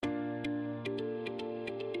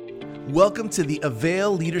Welcome to the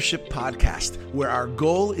Avail Leadership Podcast, where our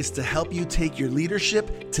goal is to help you take your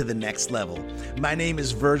leadership to the next level. My name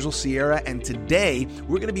is Virgil Sierra, and today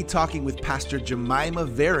we're going to be talking with Pastor Jemima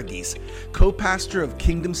Verghese, co-pastor of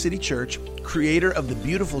Kingdom City Church, creator of the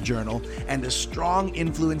Beautiful Journal, and a strong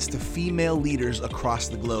influence to female leaders across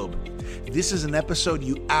the globe. This is an episode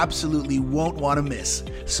you absolutely won't want to miss,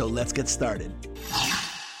 so let's get started.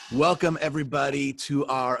 Welcome, everybody, to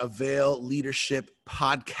our Avail Leadership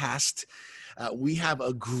Podcast. We have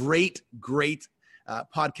a great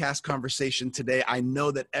podcast conversation today. I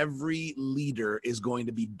know that every leader is going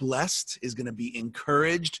to be blessed, is going to be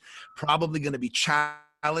encouraged, probably going to be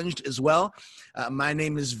challenged as well. My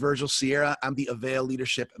name is Virgil Sierra. I'm the Avail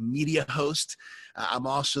Leadership Media host. I'm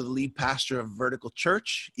also the lead pastor of Vertical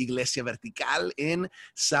Church, Iglesia Vertical in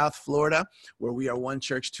South Florida, where we are one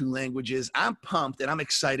church, two languages. I'm pumped and I'm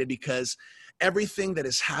excited because everything that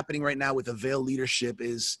is happening right now with Avail Leadership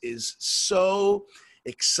is so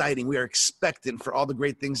exciting. We are expectant for all the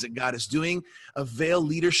great things that God is doing. Avail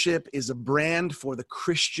Leadership is a brand for the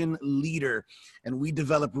Christian leader, and we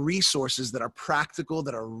develop resources that are practical,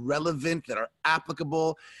 that are relevant, that are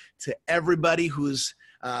applicable to everybody who's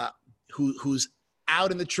out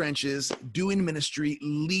in the trenches, doing ministry,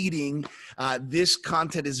 leading. This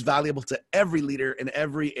content is valuable to every leader in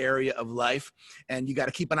every area of life. And you got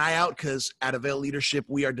to keep an eye out because at Avail Leadership,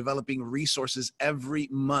 we are developing resources every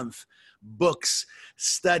month. Books,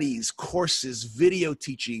 studies, courses, video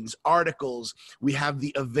teachings, articles. We have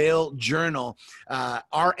the Avail Journal.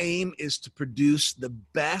 Our aim is to produce the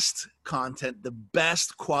best content, the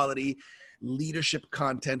best quality leadership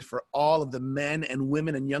content for all of the men and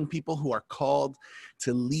women and young people who are called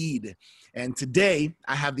to lead. And today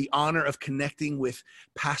I have the honor of connecting with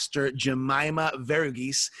Pastor Jemima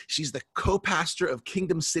Verghese. She's the co-pastor of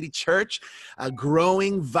Kingdom City Church, a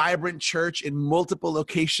growing, vibrant church in multiple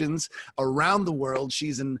locations around the world.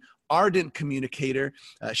 She's an ardent communicator.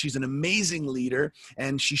 She's an amazing leader,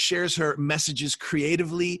 and she shares her messages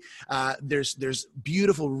creatively. There's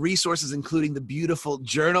beautiful resources, including the Beautiful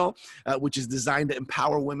Journal, which is designed to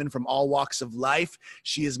empower women from all walks of life.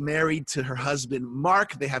 She is married to her husband,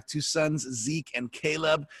 Mark. They have two sons, Zeke and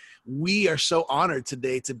Caleb. We are so honored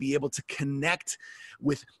today to be able to connect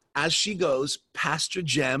with, as she goes, Pastor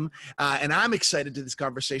Jem. And I'm excited to this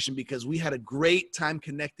conversation because we had a great time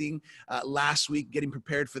connecting last week, getting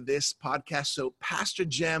prepared for this podcast. So Pastor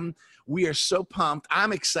Jem, we are so pumped.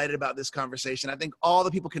 I'm excited about this conversation. I think all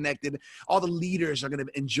the people connected, all the leaders are going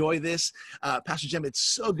to enjoy this. Pastor Jem, it's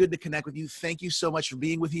so good to connect with you. Thank you so much for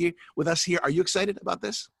being with us here. Are you excited about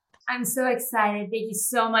this? I'm so excited. Thank you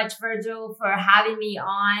so much, Virgil, for having me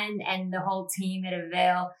on and the whole team at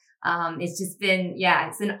Avail. It's just been,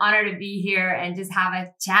 it's an honor to be here and just have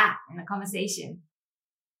a chat and a conversation.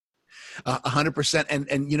 100%.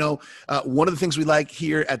 And you know, one of the things we like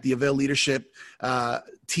here at the Avail Leadership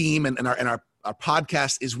team and our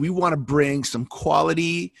podcast is we want to bring some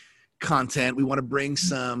quality content. We want to bring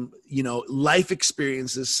some, life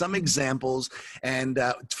experiences, some examples. And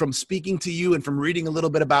from speaking to you and from reading a little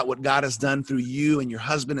bit about what God has done through you and your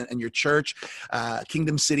husband and your church,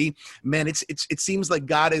 Kingdom City, man, it seems like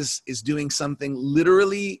God is doing something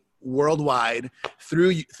literally worldwide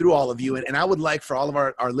through all of you. And I would like for all of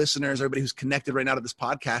our listeners, everybody who's connected right now to this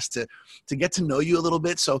podcast to get to know you a little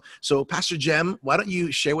bit. So Pastor Jem, why don't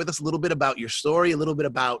you share with us a little bit about your story, a little bit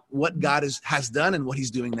about what God has done and what he's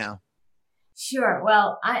doing now? Sure.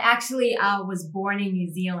 Well, I actually was born in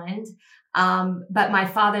New Zealand, but my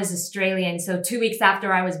father's Australian. So 2 weeks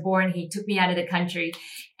after I was born, he took me out of the country.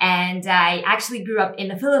 And I actually grew up in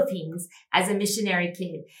the Philippines as a missionary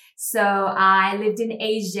kid. So I lived in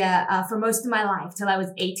Asia for most of my life till I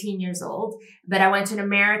was 18 years old. But I went to an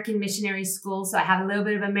American missionary school, so I have a little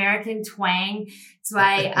bit of American twang. That's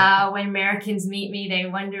why when Americans meet me, they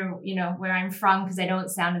wonder, where I'm from because I don't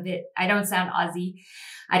sound Aussie.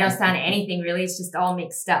 I don't sound anything really. It's just all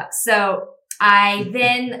mixed up. So I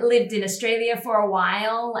then lived in Australia for a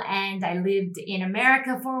while, and I lived in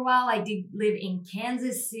America for a while. I did live in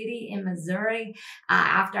Kansas City in Missouri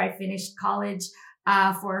after I finished college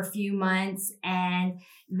for a few months. And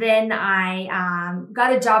then I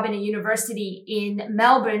got a job in a university in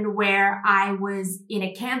Melbourne where I was in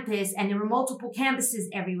a campus, and there were multiple campuses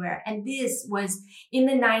everywhere. And this was in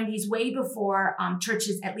the 90s, way before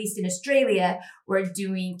churches, at least in Australia, were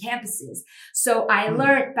doing campuses. So I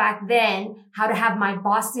learned back then how to have my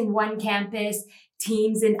Boston One campus,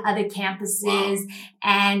 teams in other campuses. Wow.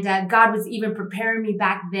 And God was even preparing me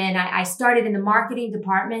back then. I started in the marketing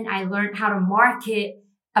department. I learned how to market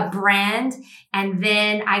a brand. And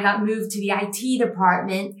then I got moved to the IT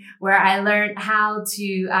department where I learned how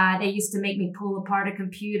to, they used to make me pull apart a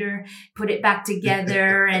computer, put it back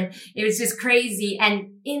together. And it was just crazy.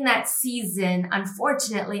 And in that season,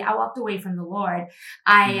 unfortunately, I walked away from the Lord.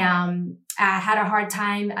 I had a hard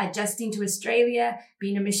time adjusting to Australia,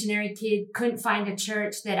 being a missionary kid, couldn't find a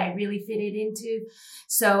church that I really fitted into.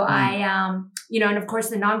 So and of course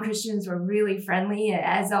the non-Christians were really friendly.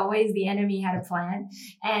 As always, the enemy had a plan.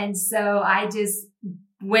 And so I just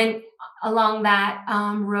went along that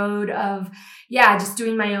road of, just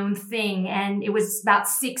doing my own thing. And it was about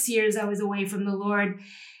 6 years I was away from the Lord.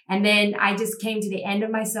 And then I just came to the end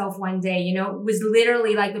of myself one day. It was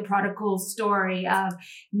literally like the prodigal story of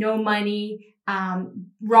no money,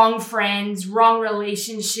 wrong friends, wrong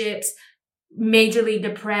relationships, majorly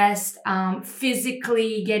depressed,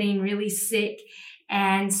 physically getting really sick.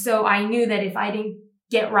 And so I knew that if I didn't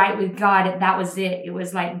get right with God, that was it. It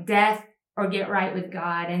was like death or get right with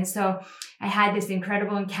God. And so I had this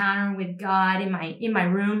incredible encounter with God in my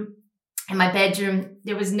room. In my bedroom.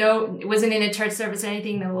 It wasn't in a church service or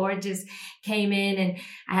anything. The Lord just came in and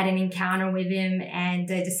I had an encounter with him, and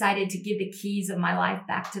I decided to give the keys of my life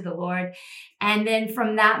back to the Lord. And then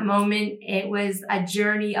from that moment, it was a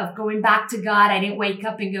journey of going back to God. I didn't wake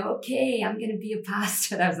up and go, okay, I'm going to be a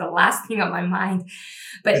pastor. That was the last thing on my mind.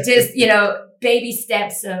 But just, baby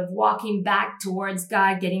steps of walking back towards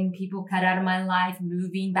God, getting people cut out of my life,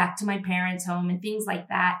 moving back to my parents' home and things like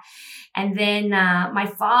that. And then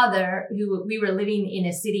my father, who we were living in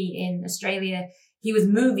a city in Australia, he was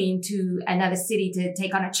moving to another city to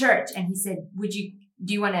take on a church. And he said,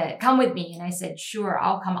 do you want to come with me? And I said, sure,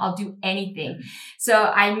 I'll come. I'll do anything. So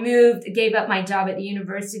I gave up my job at the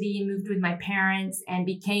university, moved with my parents, and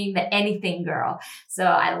became the anything girl. So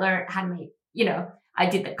I learned how to make, I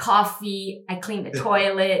did the coffee. I cleaned the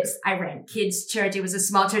toilets. I ran kids' church. It was a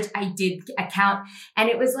small church. I did account. And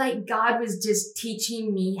it was like God was just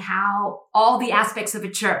teaching me how all the aspects of a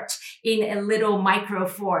church in a little micro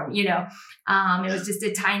form, it was just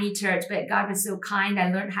a tiny church, but God was so kind. I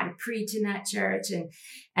learned how to preach in that church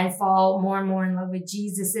and fall more and more in love with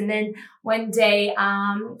Jesus. And then one day,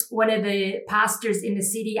 one of the pastors in the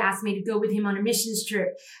city asked me to go with him on a missions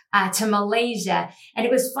trip to Malaysia. And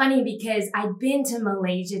it was funny because I'd been to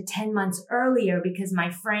Malaysia 10 months earlier because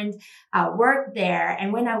my friend worked there.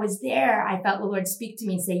 And when I was there, I felt the Lord speak to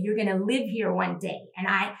me and say, you're going to live here one day. And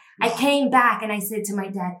I came back and I said to my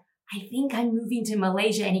dad, I think I'm moving to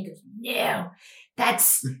Malaysia. And he goes, no,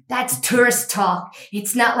 that's tourist talk.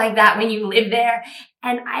 It's not like that when you live there.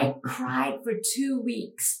 And I cried for 2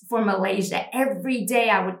 weeks for Malaysia. Every day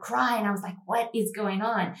I would cry and I was like, what is going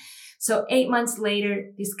on? So 8 months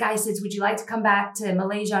later, this guy says, would you like to come back to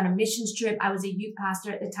Malaysia on a missions trip? I was a youth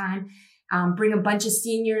pastor at the time. Bring a bunch of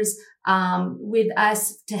seniors with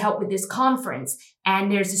us to help with this conference.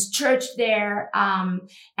 And there's this church there, and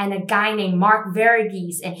a guy named Mark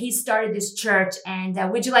Verghese, and he started this church. And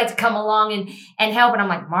would you like to come along and help? And I'm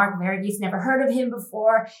like, Mark Verghese, never heard of him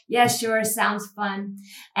before. Yeah, sure, sounds fun.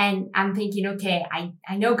 And I'm thinking, okay,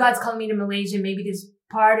 I know God's calling me to Malaysia. Maybe there's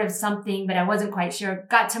part of something, but I wasn't quite sure.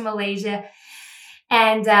 Got to Malaysia.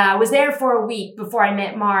 And I was there for a week before I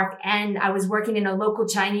met Mark, and I was working in a local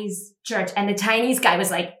Chinese church, and the Chinese guy was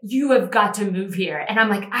like, you have got to move here. And I'm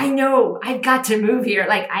like, I know, I've got to move here.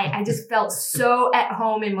 Like, I just felt so at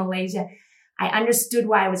home in Malaysia. I understood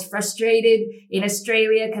why I was frustrated in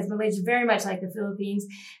Australia because Malaysia is very much like the Philippines.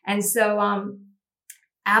 And so,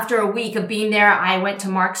 after a week of being there, I went to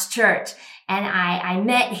Mark's church. And I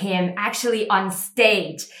met him actually on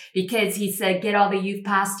stage because he said, get all the youth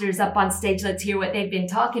pastors up on stage. Let's hear what they've been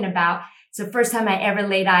talking about. So first time I ever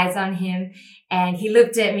laid eyes on him, and he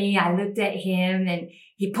looked at me, I looked at him, and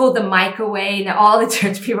he pulled the mic away, and all the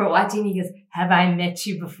church people were watching. He goes, have I met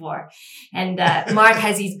you before? And Mark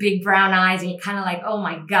has these big brown eyes, and he kind of like, oh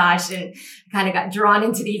my gosh, and kind of got drawn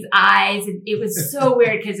into these eyes. And it was so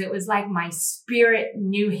weird because it was like my spirit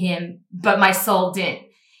knew him, but my soul didn't.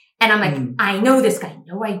 And I'm like, I know this guy.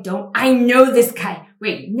 No, I don't. I know this guy.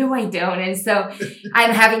 Wait, no, I don't. And so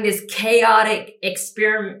I'm having this chaotic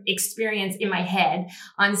experience in my head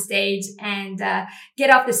on stage, and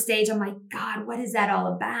get off the stage. I'm like, God, what is that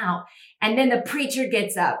all about? And then the preacher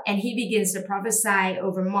gets up and he begins to prophesy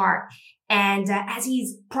over Mark. And as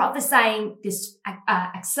he's prophesying this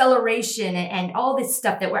acceleration and all this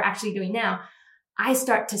stuff that we're actually doing now, I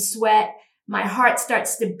start to sweat. My heart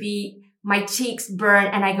starts to beat. my cheeks burn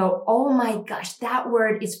and I go, oh my gosh, that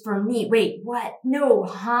word is for me. Wait, what? No,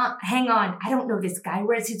 huh? Hang on. I don't know this guy.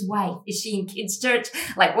 Where's his wife? Is she in kids' church?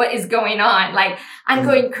 Like, what is going on? Like, I'm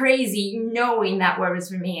going crazy knowing that word was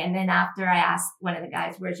for me. And then after I asked one of the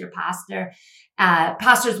guys, where's your pastor?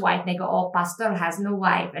 Pastor's wife. They go, oh, pastor has no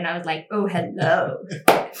wife. And I was like, oh, hello.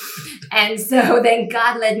 And so then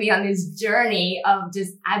God led me on this journey of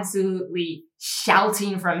just absolutely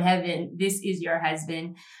shouting from heaven, this is your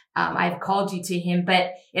husband. I've called you to him,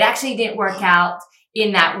 but it actually didn't work out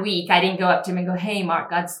in that week. I didn't go up to him and go, hey,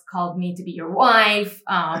 Mark, God's called me to be your wife.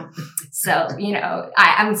 So,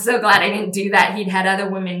 I'm so glad I didn't do that. He'd had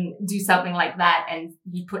other women do something like that and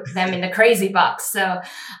he put them in the crazy box. So,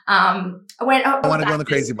 I want to go in the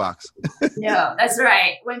crazy box. No, that's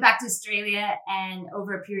right. Went back to Australia and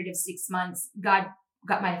over a period of 6 months, God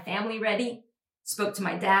got my family ready, spoke to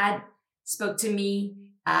my dad, spoke to me,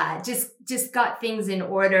 just got things in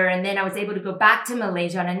order. And then I was able to go back to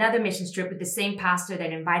Malaysia on another mission trip with the same pastor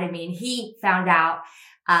that invited me. And he found out,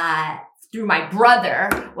 through my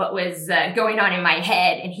brother, what was going on in my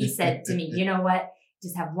head. And he said to me, you know what?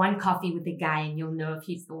 Just have one coffee with the guy and you'll know if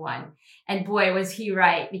he's the one. And boy, was he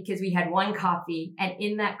right, because we had one coffee, and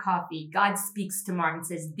in that coffee, God speaks to Mark and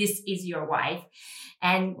says, this is your wife.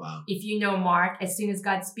 And if you know Mark, as soon as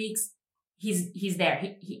God speaks, he's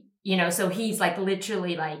there. So he's like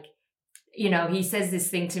literally like, he says this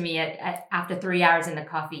thing to me after 3 hours in the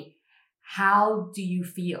coffee. How do you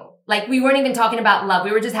feel? Like, we weren't even talking about love.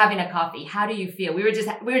 We were just having a coffee. How do you feel? We were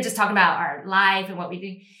just talking about our life and what we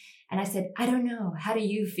do. And I said, I don't know. How do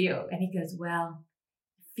you feel? And he goes, well,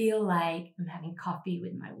 I feel like I'm having coffee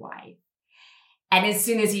with my wife. And as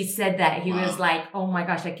soon as he said that, he was like, oh my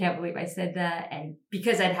gosh, I can't believe I said that. And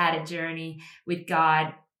because I'd had a journey with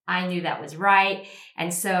God, I knew that was right.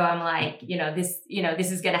 And so I'm like, this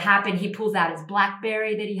is going to happen. He pulls out his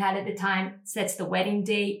BlackBerry that he had at the time, sets the wedding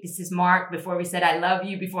date. This is Mark before we said, I love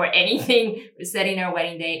you, before anything. We're setting our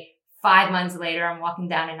wedding date. 5 months later, I'm walking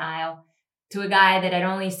down an aisle to a guy that I'd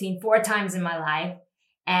only seen 4 times in my life.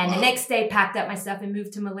 And the next day, packed up my stuff and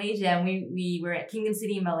moved to Malaysia. And we were at Kingdom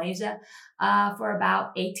City in Malaysia for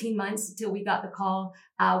about 18 months until we got the call.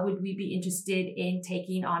 Would we be interested in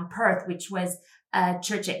taking on Perth, which was a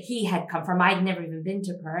church that he had come from. I'd never even been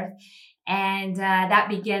to Perth. And that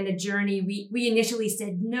began the journey. We initially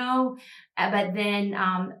said no, but then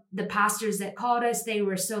the pastors that called us, they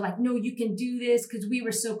were so like, no, you can do this, because we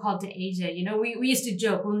were so called to Asia. We used to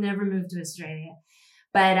joke, we'll never move to Australia.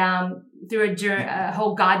 But through a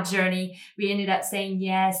whole God journey, we ended up saying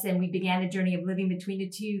yes, and we began a journey of living between the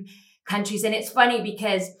two countries. And it's funny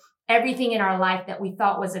because everything in our life that we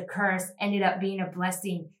thought was a curse ended up being a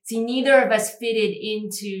blessing. See, neither of us fitted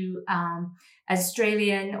into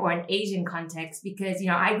Australian or an Asian context because,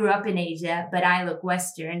 I grew up in Asia, but I look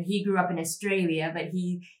Western. He grew up in Australia, but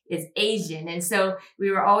he is Asian. And so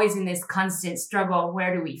we were always in this constant struggle of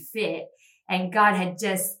where do we fit? And God had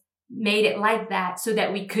just made it like that so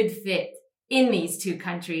that we could fit in these two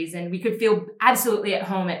countries and we could feel absolutely at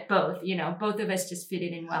home at both. Both of us just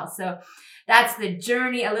fitted in well. So that's the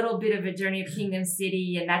journey, a little bit of a journey of Kingdom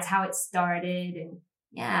City, and that's how it started. And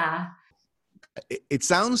yeah. It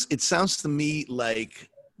sounds to me like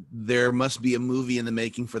there must be a movie in the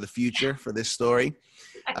making for the future for this story.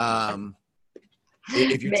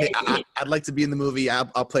 If you're I'd like to be in the movie.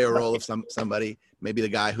 I'll play a role of somebody, maybe the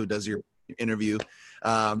guy who does your interview.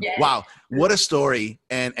 Wow, what a story.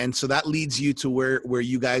 And so that leads you to where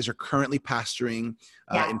you guys are currently pastoring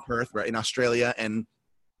in Perth, right, in Australia. And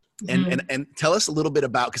tell us a little bit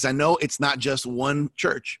about, because I know it's not just one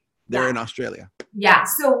church there in Australia. Yeah.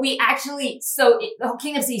 So the whole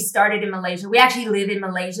Kingdom City started in Malaysia. We actually live in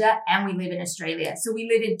Malaysia and we live in Australia. So we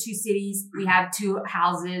live in 2 cities. We have 2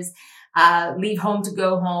 houses, leave home to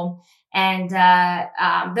go home. And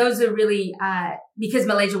those are really because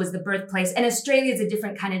Malaysia was the birthplace, and Australia is a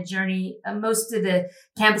different kind of journey. Most of the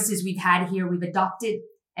campuses we've had here, we've adopted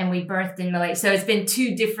and we birthed in Malaysia. So it's been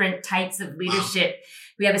 2 different types of leadership.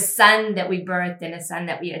 We have a son that we birthed and a son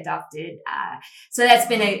that we adopted. So that's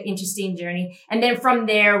been an interesting journey. And then from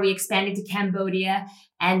there, we expanded to Cambodia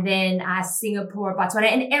and then Singapore,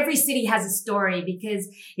 Botswana. And every city has a story because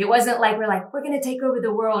it wasn't like we're going to take over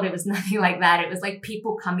the world. It was nothing like that. It was like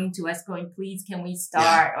people coming to us going, please, can we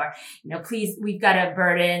start? Or, please, we've got a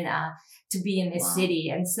burden to be in this city.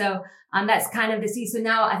 And so that's kind of the city. So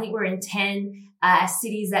now I think we're in 10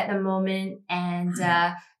 cities at the moment. And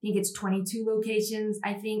I think it's 22 locations,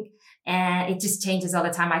 I think. And it just changes all the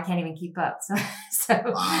time. I can't even keep up. So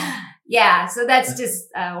that's just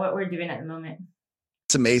what we're doing at the moment.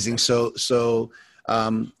 It's amazing. So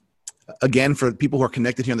again, for people who are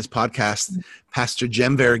connected here on this podcast, Pastor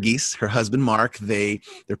Jem Verghese, her husband Mark, they're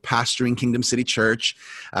pastoring Kingdom City Church.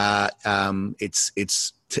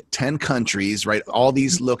 It's 10 countries, right? All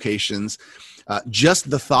these locations. Just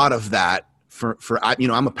the thought of that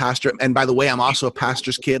I'm a pastor, and by the way, I'm also a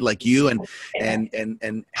pastor's kid like you, and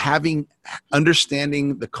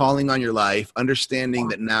understanding the calling on your life, understanding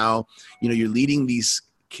that now, you're leading these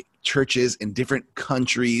churches in different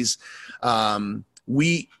countries.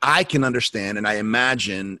 I can understand, and I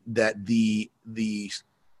imagine that the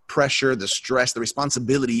pressure, the stress, the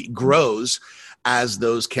responsibility grows as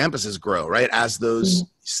those campuses grow, right? As those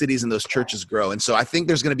cities and those churches grow. And so I think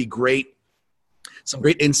there's going to be some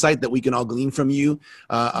great insight that we can all glean from you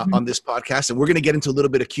on this podcast. And we're going to get into a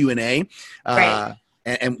little bit of Q&A. Right.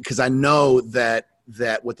 And because I know that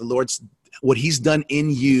what he's done in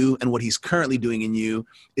you and what he's currently doing in you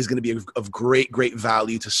is going to be of great, great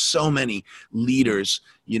value to so many leaders,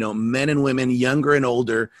 men and women, younger and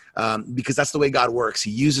older, because that's the way God works. He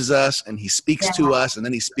uses us and he speaks to us, and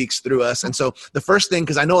then he speaks through us. And so the first thing,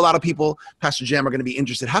 because I know a lot of people, Pastor Jem, are going to be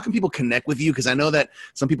interested. How can people connect with you? Because I know that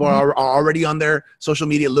some people are already on their social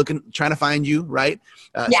media trying to find you, right?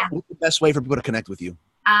 What's the best way for people to connect with you?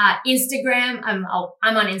 Instagram. I'm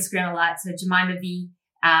on Instagram a lot. So Jemima V.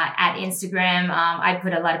 At Instagram. I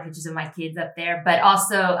put a lot of pictures of my kids up there, but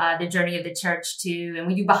also the journey of the church too. And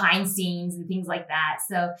we do behind scenes and things like that.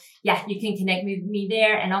 So yeah, you can connect with me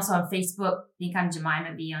there. And also on Facebook, I think I'm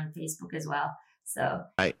Jemima V on Facebook as well. So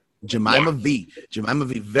right. Jemima V.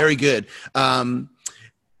 Very good.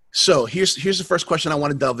 So here's the first question I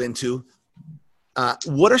want to delve into.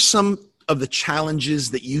 What are some of the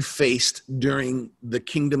challenges that you faced during the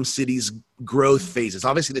Kingdom City's growth phases?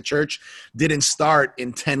 Obviously, the church didn't start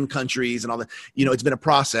in 10 countries and all that. It's been a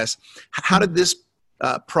process. How did this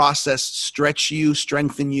process stretch you,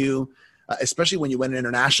 strengthen you, especially when you went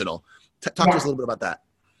international? Talk to us a little bit about that.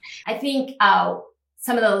 I think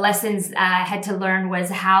some of the lessons I had to learn was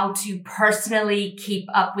how to personally keep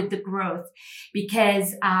up with the growth,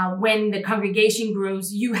 because when the congregation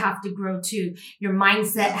grows, you have to grow too. Your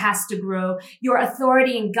mindset has to grow. Your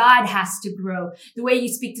authority in God has to grow. The way you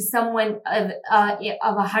speak to someone of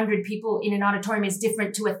 100 people in an auditorium is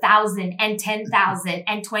different to 1,000 and 10,000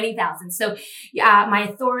 and 20,000. So my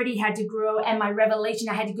authority had to grow, and my revelation,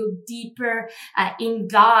 I had to go deeper in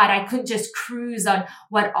God. I couldn't just cruise on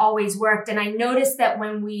what always worked. And I noticed that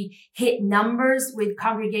when we hit numbers with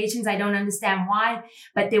congregations, I don't understand why,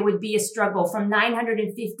 but there would be a struggle from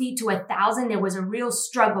 950 to 1,000. There was a real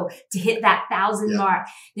struggle to hit that 1,000 mark.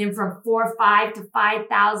 Then from 4 or 5 to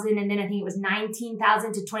 5,000. And then I think it was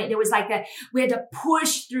 19,000 to 20. There was we had to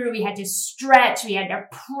push through. We had to stretch. We had to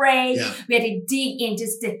pray. Yeah. We had to dig in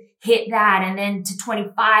just to hit that, and then to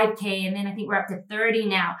 25K. And then I think we're up to 30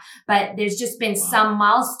 now, but there's just been some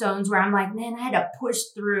milestones where I'm like, man, I had to push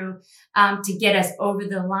through, to get us over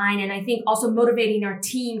the line. And I think also motivating our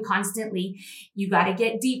team constantly. You got to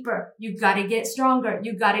get deeper. You got to get stronger.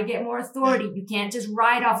 You got to get more authority. You can't just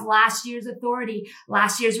ride off last year's authority,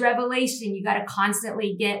 last year's revelation. You got to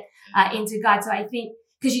constantly get, into God. So I think,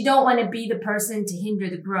 because you don't want to be the person to hinder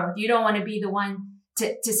the growth. You don't want to be the one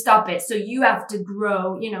to stop it. So you have to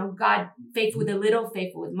grow, God, faithful with a little,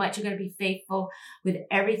 faithful with much. You're going to be faithful with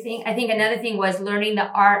everything. I think another thing was learning the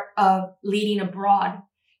art of leading abroad.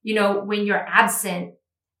 When you're absent,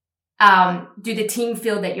 do the team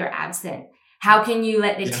feel that you're absent? How can you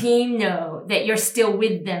let the team know that you're still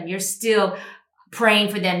with them? You're still praying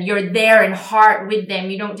for them. You're there in heart with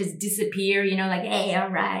them. You don't just disappear, like, hey, all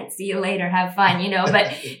right, see you later, have fun,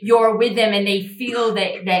 but you're with them and they feel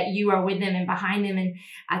that you are with them and behind them, and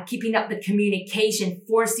keeping up the communication,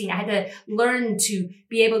 I had to learn to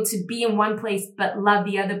be able to be in one place, but love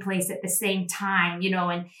the other place at the same time,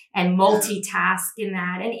 and multitask in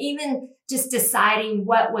that. And even just deciding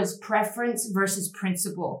what was preference versus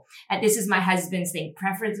principle. And this is my husband's thing,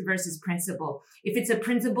 preference versus principle. If it's a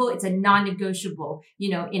principle, it's a non-negotiable,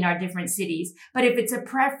 in our different cities. But if it's a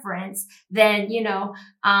preference, then,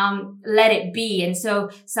 let it be. And so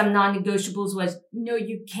some non-negotiables was,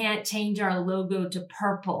 you can't change our logo to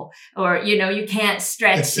purple, or, you can't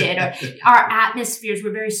stretch it, or our atmospheres.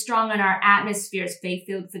 We're very strong on our atmospheres,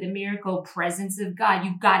 faith-filled for the miracle, presence of God.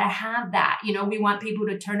 You've got to have that. We want people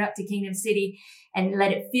to turn up to Kingdom City and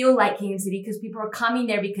let it feel like Kingdom City, because people are coming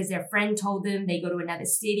there because their friend told them. They go to another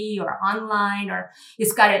city or online, or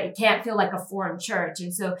it can't feel like a foreign church.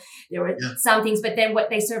 And so there were some things, but then what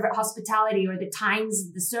they serve at hospitality or the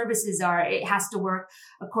times the services are, it has to work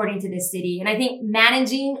according to the city. And I think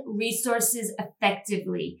managing resources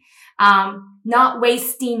effectively, not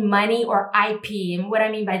wasting money or IP. And what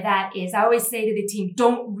I mean by that is I always say to the team,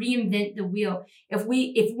 don't reinvent the wheel.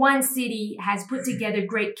 If one city has put together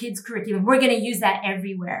great kids curriculum, we're going to use that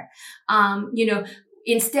everywhere.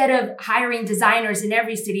 Instead of hiring designers in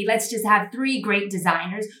every city, let's just have 3 great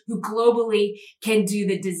designers who globally can do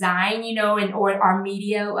the design, or our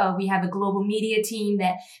media. We have a global media team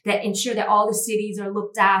that ensure that all the cities are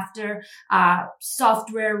looked after,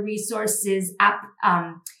 software resources,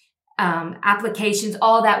 applications,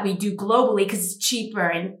 all that we do globally because it's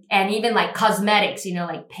cheaper, and even like cosmetics,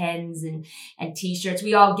 like pens and t-shirts.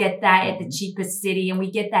 We all get that at the cheapest city, and we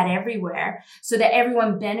get that everywhere so that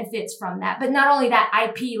everyone benefits from that. But not only that,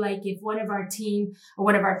 IP, like if one of our team or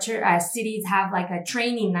one of our cities have like a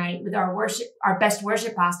training night with our best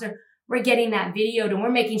worship pastor, we're getting that videoed and we're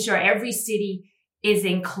making sure every city is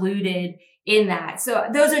included in that. So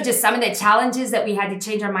those are just some of the challenges that we had to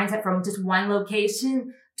change our mindset from just one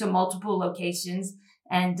location to multiple locations,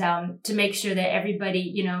 and to make sure that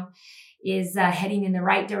everybody, is heading in the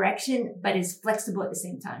right direction, but is flexible at the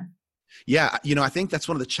same time. Yeah. I think that's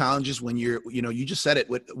one of the challenges when you're, you just said it,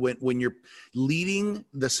 when you're leading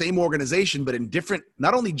the same organization, but in different,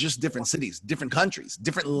 not only just different cities, different countries,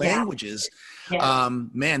 different languages. Yeah.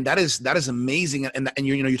 Man, that is amazing. And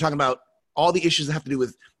you're talking about all the issues that have to do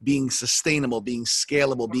with being sustainable, being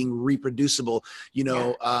scalable, being reproducible,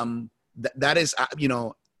 that is,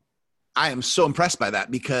 I am so impressed by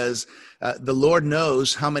that, because the Lord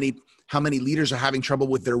knows how many leaders are having trouble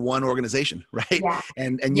with their one organization, right? Yeah.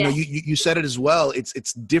 And you said it as well.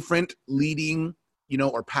 It's different leading,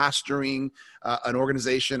 or pastoring an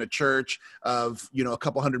organization, a church of a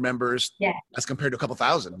couple hundred members, as compared to a couple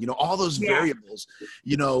thousand. All those variables.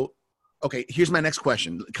 Okay, here's my next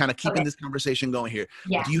question. Kind of keeping this conversation going here.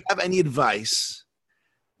 Yeah. Do you have any advice?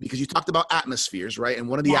 Because you talked about atmospheres, right? And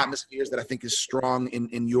one of the atmospheres that I think is strong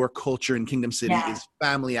in your culture in Kingdom City is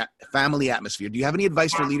family atmosphere. Do you have any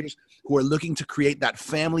advice for leaders who are looking to create that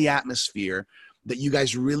family atmosphere that you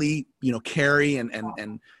guys really, carry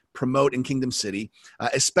and promote in Kingdom City,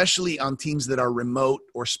 especially on teams that are remote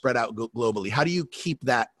or spread out globally? How do you keep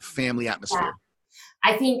that family atmosphere? Yeah.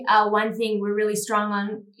 I think one thing we're really strong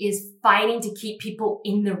on is fighting to keep people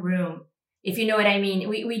in the room. If you know what I mean.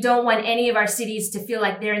 We don't want any of our cities to feel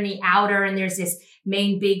like they're in the outer and there's this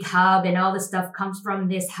main big hub and all the stuff comes from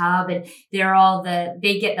this hub and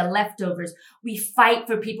they get the leftovers. We fight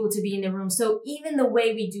for people to be in the room. So even the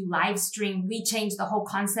way we do live stream, we changed the whole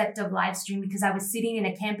concept of live stream, because I was sitting in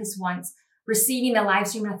a campus once receiving the live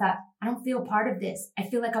stream and I thought, I don't feel part of this. I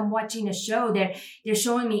feel like I'm watching a show. They're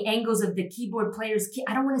showing me angles of the keyboard players.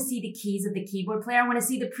 I don't want to see the keys of the keyboard player. I want to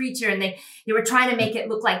see the preacher. And they were trying to make it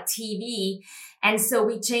look like TV. And so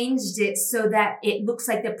we changed it so that it looks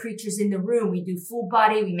like the preacher's in the room. We do full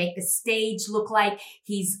body. We make the stage look like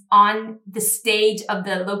he's on the stage of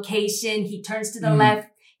the location. He turns to the left.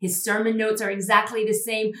 His sermon notes are exactly the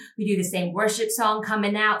same. We do the same worship song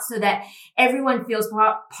coming out so that everyone feels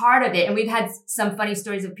part of it. And we've had some funny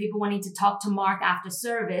stories of people wanting to talk to Mark after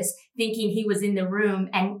service, thinking he was in the room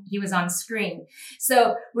and he was on screen.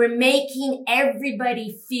 So we're making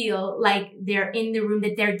everybody feel like they're in the room,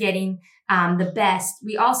 that they're getting the best.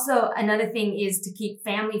 We also, another thing is to keep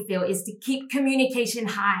family feel, is to keep communication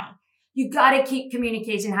high. You got to keep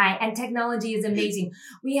communication high, and technology is amazing.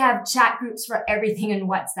 We have chat groups for everything in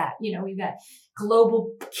WhatsApp. We've got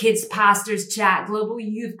global kids pastors chat, global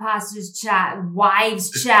youth pastors chat,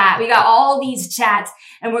 wives chat. We got all these chats,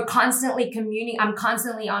 and we're constantly I'm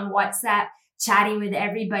constantly on WhatsApp chatting with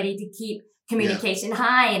everybody to keep communication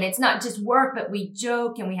high. And it's not just work, but we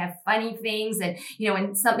joke and we have funny things. And,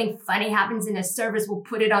 when something funny happens in a service, we'll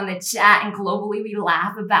put it on the chat, and globally we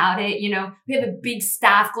laugh about it. We have a big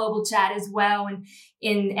staff global chat as well.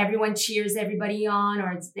 And everyone cheers everybody on,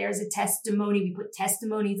 or there's a testimony. We put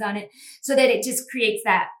testimonies on it so that it just creates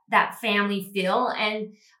that family feel.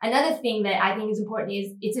 And another thing that I think is important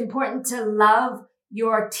is it's important to love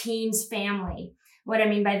your team's family. What I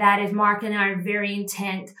mean by that is Mark and I are very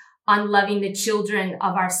intent on loving the children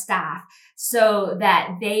of our staff so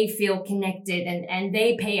that they feel connected and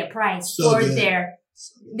they pay a price for their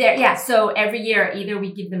So every year, either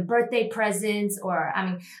we give them birthday presents or,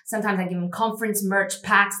 sometimes I give them conference merch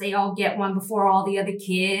packs. They all get one before all the other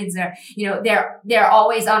kids, or, they're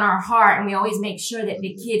always on our heart, and we always make sure that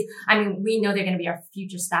the kids, we know they're going to be our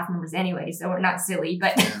future staff members anyway, so we're not silly,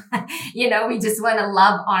 but, we just want to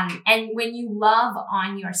love on, and when you love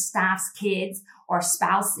on your staff's kids or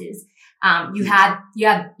spouses, you have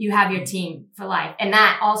your team for life. And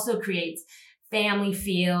that also creates family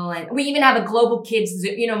feel. And we even have a global kids,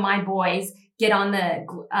 my boys get on the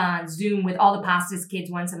Zoom with all the pastors' kids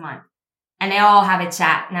once a month. And they all have a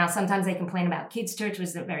chat. Now, sometimes they complain about kids' church, which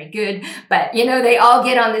isn't very good, but they all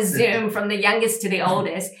get on the Zoom from the youngest to the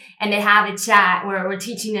oldest, and they have a chat where we're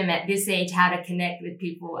teaching them at this age how to connect with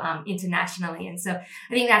people internationally. And so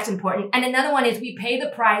I think that's important. And another one is we pay the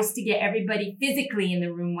price to get everybody physically in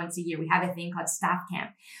the room once a year. We have a thing called staff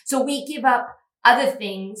camp. So we give up other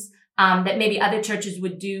things that maybe other churches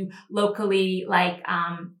would do locally, like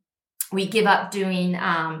we give up doing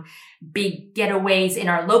big getaways in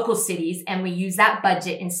our local cities, and we use that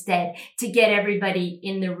budget instead to get everybody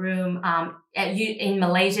in the room. In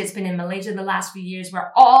Malaysia, it's been in Malaysia the last few years,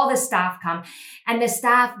 where all the staff come, and the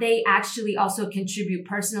staff, they actually also contribute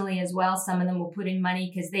personally as well. Some of them will put in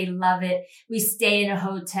money because they love it. We stay in a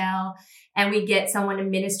hotel and we get someone to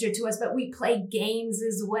minister to us, but we play games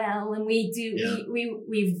as well. And we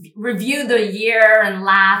we review the year and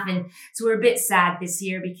laugh. And so we're a bit sad this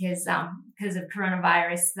year because of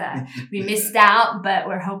coronavirus, we missed out, but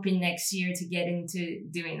we're hoping next year to get into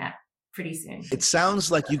doing that pretty soon. It sounds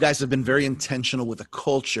like you guys have been very intentional with the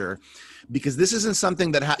culture, because this isn't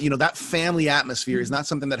something that, that family atmosphere is not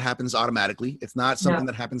something that happens automatically. It's not something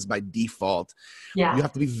that happens by default. Yeah. You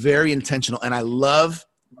have to be very intentional. And I love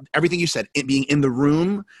everything you said, it being in the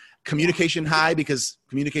room, communication high, because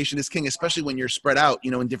communication is king, especially when you're spread out,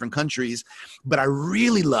 in different countries. But I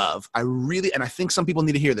really, and I think some people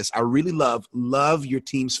need to hear this, I really love your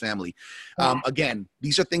team's family. Again,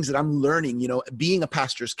 these are things that I'm learning, being a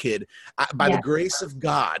pastor's kid, by the grace of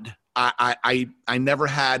God. I never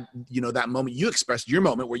had, that moment. You expressed your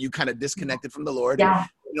moment where you kind of disconnected from the Lord. Yeah.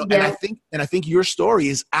 And I think your story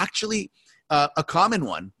is actually a common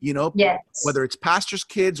one, whether it's pastors'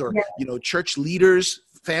 kids or, church leaders,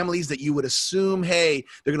 families that you would assume, hey,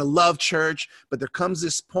 they're going to love church, but there comes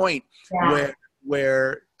this point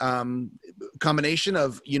where combination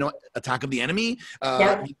of, attack of the enemy,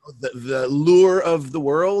 the lure of the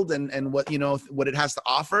world and what, what it has to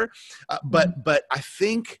offer. But I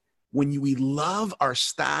think when we love our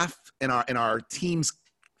staff and our team's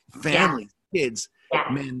families, kids,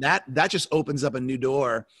 man, that just opens up a new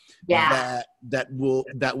door that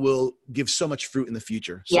will give so much fruit in the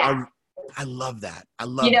future. So I love that. I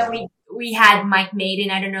love that. We had Mike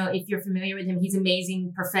Maiden. I don't know if you're familiar with him. He's an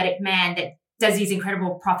amazing prophetic man that does these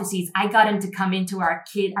incredible prophecies. I got him to come into our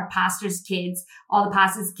pastors' kids, all the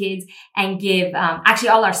pastors' kids, and give, actually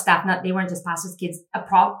all our staff, they weren't just pastors' kids, a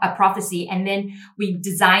prophecy. And then we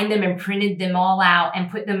designed them and printed them all out and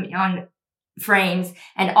put them on frames,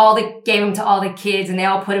 and gave them to all the kids, and they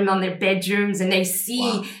all put them on their bedrooms, and they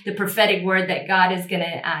see the prophetic word that God is going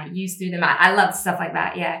to use through them. I love stuff like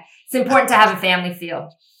that. Yeah. It's important to have a family feel.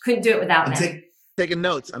 Couldn't do it without them. Taking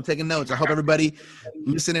notes. I'm taking notes. I hope everybody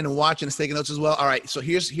listening and watching is taking notes as well. All right. So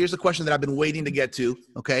here's the question that I've been waiting to get to.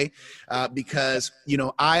 Okay. Because,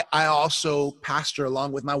 I also pastor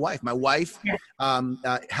along with my wife. My wife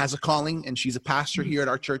has a calling, and she's a pastor here at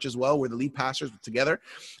our church as well. We're the lead pastors together.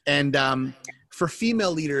 And for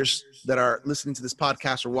female leaders that are listening to this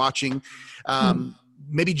podcast or watching,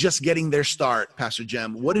 maybe just getting their start, Pastor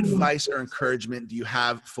Jem, what advice or encouragement do you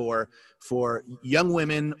have for young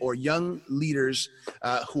women or young leaders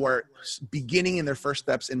who are beginning in their first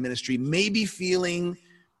steps in ministry, maybe feeling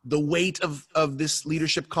the weight of this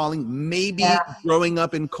leadership calling, maybe growing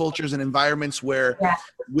up in cultures and environments where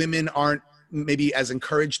women aren't maybe as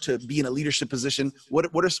encouraged to be in a leadership position?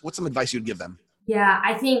 What's some advice you'd give them? Yeah,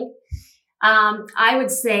 I think I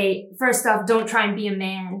would say, first off, don't try and be a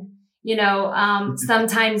man.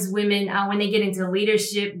 Sometimes women, when they get into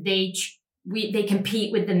leadership, they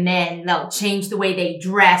compete with the men. They'll change the way they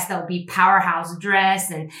dress. They'll be powerhouse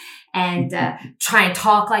dress and try and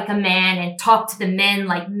talk like a man and talk to the men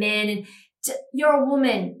like men. And you're a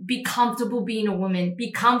woman. Be comfortable being a woman.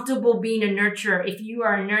 Be comfortable being a nurturer. If you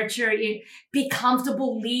are a nurturer, be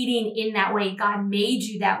comfortable leading in that way. God made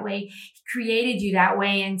you that way. He created you that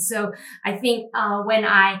way. And so I think when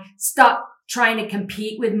I stopped trying to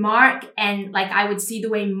compete with Mark, and I would see the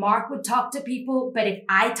way Mark would talk to people, but if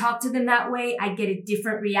I talked to them that way, I'd get a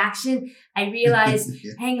different reaction. I realized,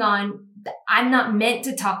 hang on, I'm not meant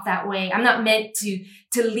to talk that way. I'm not meant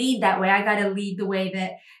to lead that way. I got to lead the way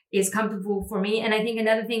that is comfortable for me. And I think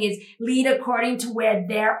another thing is lead according to where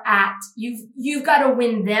they're at. You've got to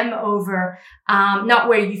win them over, not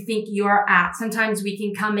where you think you're at. Sometimes we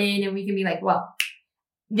can come in and we can be like, well,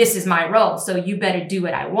 this is my role, so you better do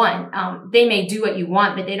what I want. They may do what you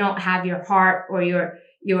want, but they don't have your heart or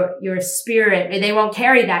your spirit, and they won't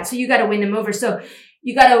carry that. So you got to win them over. So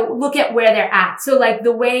you got to look at where they're at. So like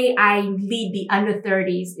the way I lead the under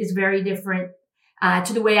 30s is very different,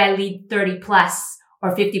 to the way I lead 30 plus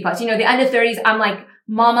or 50 plus. The under 30s, I'm like,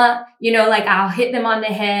 mama, like I'll hit them on the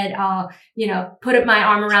head. I'll, put up my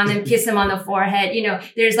arm around them, kiss them on the forehead.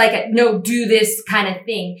 There's like a no, do this kind of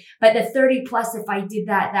thing. But the 30 plus, if I did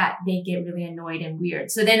that they get really annoyed and weird.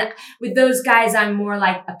 So then with those guys, I'm more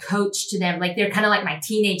like a coach to them. Like they're kind of like my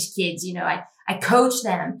teenage kids, I coach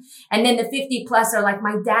them. And then the 50 plus are like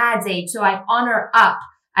my dad's age. So I honor up.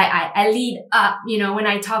 I lead up, when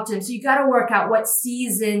I talk to them. So you got to work out what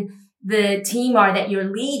season the team are that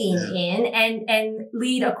you're leading in and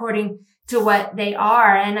lead according to what they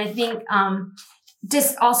are. And I think,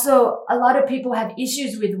 just also a lot of people have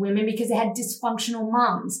issues with women because they had dysfunctional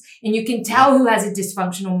moms, and you can tell who has a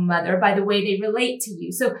dysfunctional mother by the way they relate to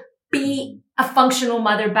you. So be a functional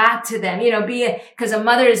mother back to them, because a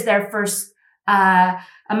mother is their first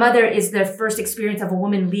experience of a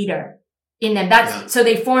woman leader in them. So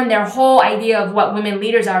they form their whole idea of what women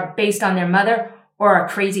leaders are based on their mother or a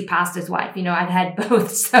crazy pastor's wife. I've had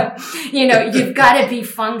both. So, you've got to be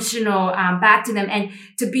functional, back to them. And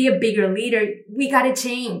to be a bigger leader, we got to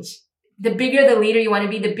change. The bigger the leader you want to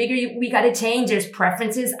be, the bigger we got to change. There's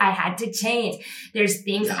preferences I had to change. There's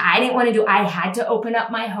things I didn't want to do. I had to open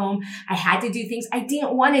up my home. I had to do things I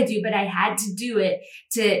didn't want to do, but I had to do it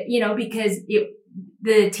because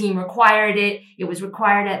the team required it. It was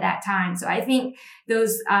required at that time. So I think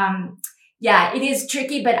those, it is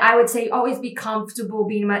tricky, but I would say always be comfortable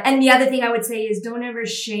being a man. And the other thing I would say is don't ever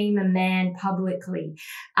shame a man publicly.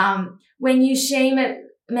 When you shame a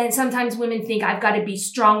man, sometimes women think I've got to be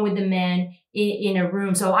strong with the man in a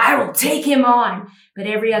room, so I will take him on. But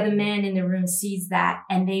every other man in the room sees that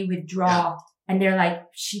and they withdraw and they're like,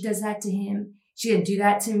 she does that to him. She didn't do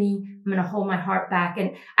that to me. I'm going to hold my heart back.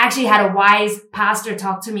 And I actually had a wise pastor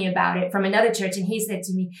talk to me about it from another church. And he said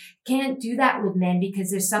to me, can't do that with men because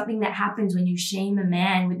there's something that happens when you shame a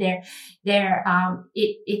man with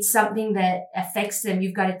it's something that affects them.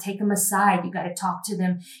 You've got to take them aside. You've got to talk to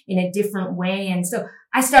them in a different way. And so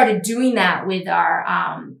I started doing that with our,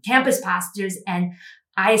 campus pastors, and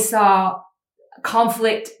I saw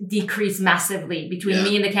conflict decrease massively between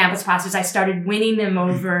me and the campus pastors. I started winning them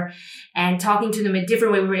over and talking to them a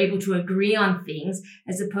different way. We were able to agree on things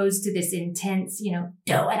as opposed to this intense, do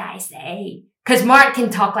what I say. Cause Mark can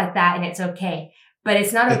talk like that and it's okay, but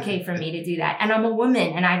it's not okay for me to do that. And I'm a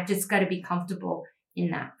woman and I've just got to be comfortable in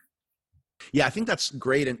that. Yeah, I think that's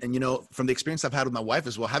great. And from the experience I've had with my wife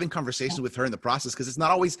as well, having conversations with her in the process, because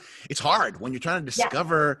it's hard when you're trying to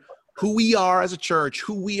discover who we are as a church,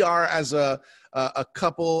 who we are as a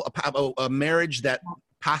couple, a marriage that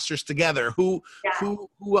pastors together, who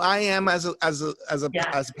I am as a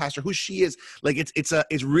pastor, who she is. Like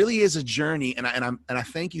it really is a journey. And I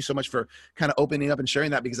thank you so much for kind of opening up and sharing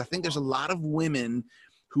that, because I think there's a lot of women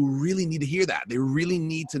who really need to hear that. They really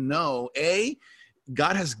need to know,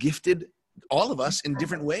 God has gifted all of us in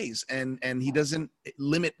different ways, and he doesn't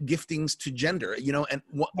limit giftings to gender, and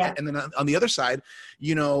then on the other side,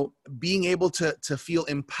 being able to feel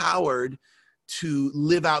empowered to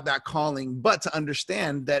live out that calling, but to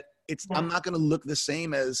understand that I'm not going to look the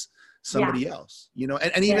same as somebody else,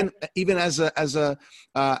 and even as a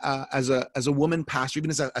woman pastor, even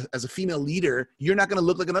as a female leader, you're not going to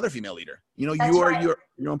look like another female leader. You are your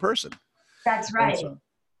own person. That's right.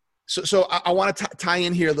 So I want to tie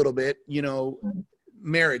in here a little bit,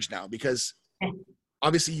 marriage now, because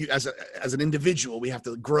obviously you, as an individual, we have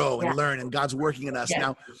to grow and learn, and God's working in us.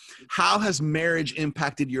 Now, how has marriage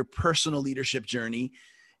impacted your personal leadership journey?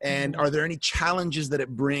 And are there any challenges that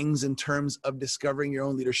it brings in terms of discovering your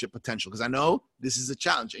own leadership potential? Because I know this is a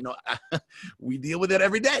challenge, we deal with it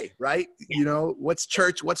every day, right? What's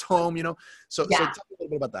church, what's home, so tell me a little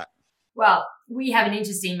bit about that. Well, we have an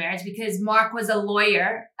interesting marriage because Mark was a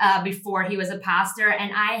lawyer before he was a pastor,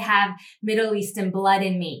 and I have Middle Eastern blood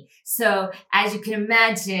in me. So as you can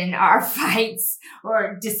imagine, our fights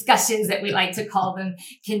or discussions that we like to call them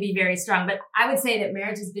can be very strong. But I would say that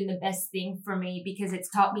marriage has been the best thing for me because it's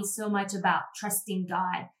taught me so much about trusting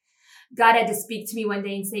God. God had to speak to me one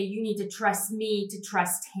day and say, you need to trust me to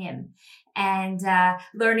trust him. And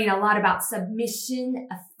learning a lot about submission,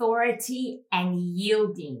 authority, and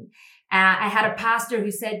yielding. I had a pastor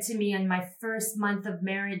who said to me in my first month of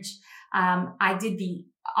marriage, I did the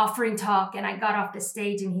offering talk and I got off the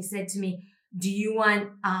stage and he said to me, do you want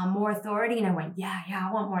more authority? And I went, yeah,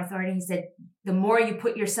 I want more authority. He said, the more you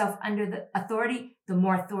put yourself under the authority, the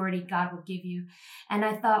more authority God will give you. And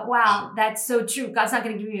I thought, wow, that's so true. God's not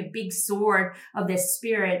going to give me a big sword of the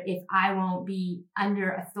Spirit if I won't be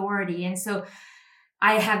under authority. And so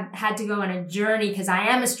I have had to go on a journey because I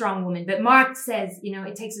am a strong woman. But Mark says,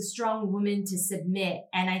 it takes a strong woman to submit.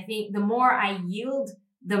 And I think the more I yield,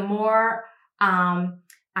 the more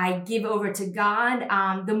I give over to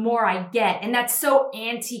God, the more I get. And that's so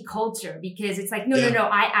anti-culture because it's like, no,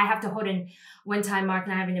 I have to hold in. One time, Mark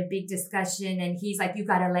and I having a big discussion and he's like, you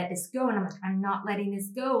got to let this go. And I'm like, I'm not letting this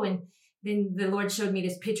go. And then the Lord showed me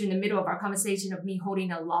this picture in the middle of our conversation of me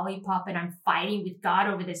holding a lollipop and I'm fighting with God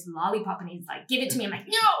over this lollipop. And he's like, give it to me. I'm like,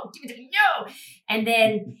 no, give it to me. No. And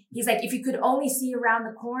then he's like, if you could only see around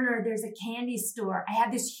the corner, there's a candy store. I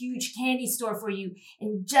have this huge candy store for you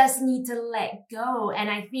and just need to let go.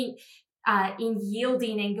 And I think in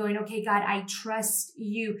yielding and going, okay, God, I trust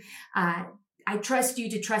you. I trust you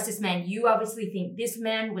to trust this man. You obviously think this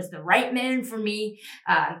man was the right man for me.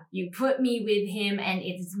 You put me with him and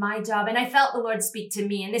it's my job. And I felt the Lord speak to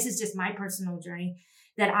me. And this is just my personal journey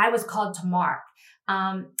that I was called to Mark.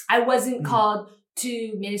 I wasn't called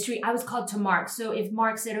to ministry. I was called to Mark. So if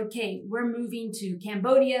Mark said, okay, we're moving to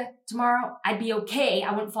Cambodia tomorrow, I'd be okay.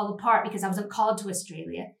 I wouldn't fall apart because I wasn't called to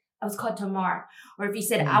Australia. I was called to Mark. Or if he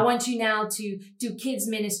said, I want you now to do kids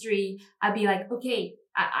ministry, I'd be like, okay,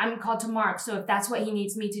 I'm called to Mark. So if that's what he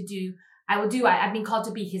needs me to do, I will do. I've been called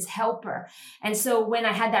to be his helper. And so when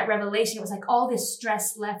I had that revelation, it was like all this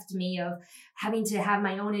stress left me of having to have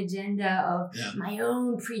my own agenda of my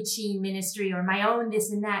own preaching ministry or my own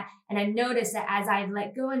this and that. And I've noticed that as I've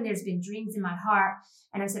let go and there's been dreams in my heart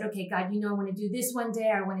and I said, okay, God, I want to do this one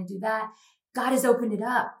day. I want to do that. God has opened it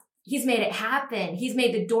up. He's made it happen. He's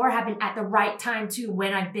made the door happen at the right time too,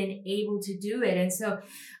 when I've been able to do it. And so,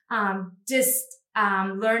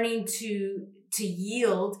 learning to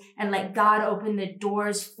yield and let God open the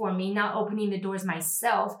doors for me, not opening the doors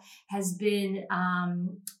myself, has been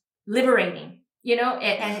liberating,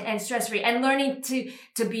 and stress-free, and learning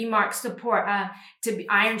to be Mark's support, to be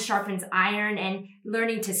iron sharpens iron, and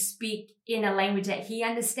learning to speak in a language that he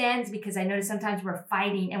understands, because I notice sometimes we're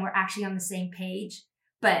fighting and we're actually on the same page,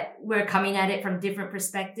 but we're coming at it from different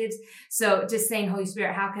perspectives. So just saying, Holy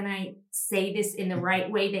Spirit, how can I say this in the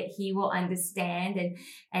right way that he will understand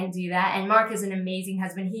and do that? And Mark is an amazing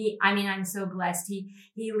husband. I'm so blessed.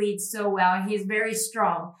 He leads so well and he's very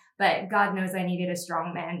strong, but God knows I needed a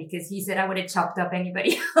strong man because he said I would have chopped up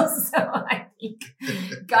anybody else. So I think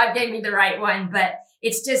God gave me the right one, but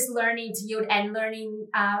it's just learning to yield and learning,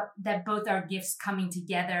 that both our gifts coming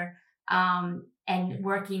together, and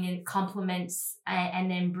working in complements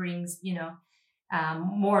and then brings,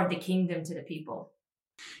 more of the kingdom to the people.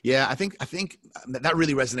 Yeah, I think that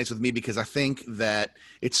really resonates with me because I think that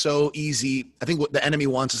it's so easy. I think what the enemy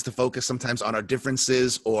wants us to focus sometimes on our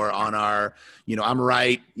differences or on our, I'm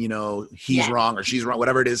right, he's wrong or she's wrong,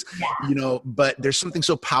 whatever it is, but there's something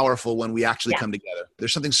so powerful when we actually come together.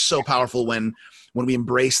 There's something so powerful when we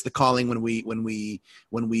embrace the calling, when we're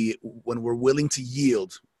willing to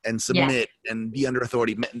yield and submit and be under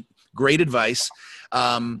authority. Great advice.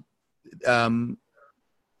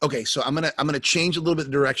 Okay, so I'm gonna change a little bit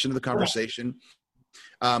the direction of the conversation,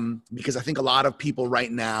 because I think a lot of people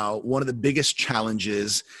right now, one of the biggest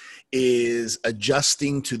challenges is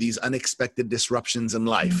adjusting to these unexpected disruptions in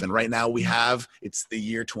life. And right now it's the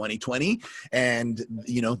year 2020 and,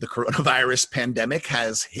 the coronavirus pandemic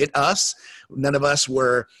has hit us. None of us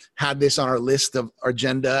had this on our list of our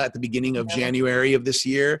agenda at the beginning of January of this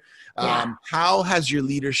year. How has your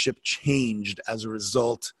leadership changed as a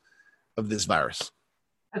result of this virus?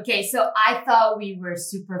 Okay, so I thought we were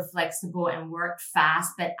super flexible and worked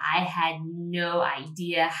fast, but I had no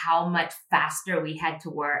idea how much faster we had to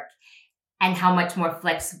work and how much more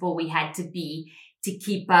flexible we had to be to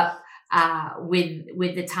keep up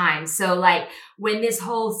with the time. So like when this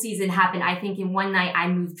whole season happened, I think in one night I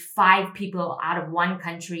moved 5 people out of one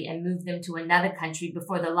country and moved them to another country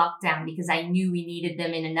before the lockdown because I knew we needed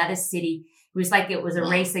them in another city. It was like it was a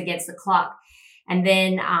race against the clock. And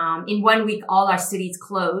then in 1 week, all our cities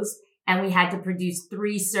closed and we had to produce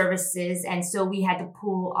 3 services. And so we had to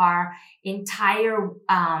pull our entire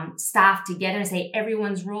staff together and say,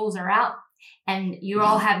 everyone's roles are out. And you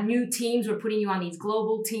all have new teams. We're putting you on these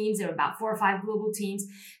global teams. There are about 4 or 5 global teams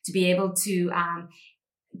to be able to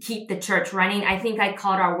keep the church running. I think I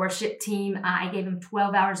called our worship team. I gave them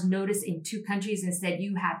 12 hours notice in 2 countries and said,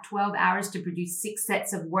 you have 12 hours to produce 6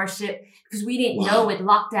 sets of worship, because we didn't know with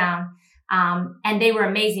lockdown. And they were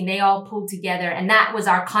amazing. They all pulled together, and that was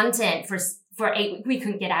our content for 8 weeks. We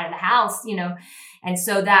couldn't get out of the house, and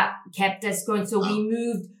so that kept us going. So we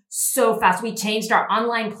moved so fast. We changed our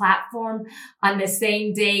online platform on the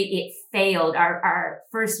same day it failed. Our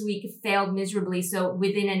first week failed miserably. So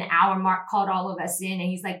within an hour, Mark called all of us in and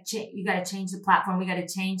he's like, you got to change the platform. We got to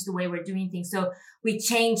change the way we're doing things. So we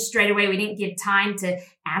changed straight away. We didn't give time to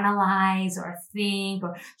analyze or think,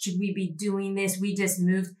 or should we be doing this? We just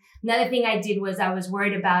moved. Another thing I did was I was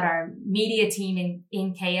worried about our media team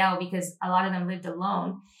in KL, because a lot of them lived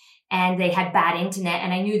alone and they had bad internet.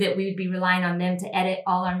 And I knew that we would be relying on them to edit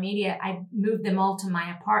all our media. I moved them all to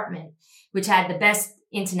my apartment, which had the best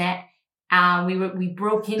internet. We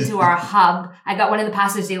broke into our hub. I got one of the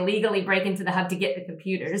pastors to illegally break into the hub to get the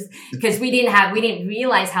computers, because we didn't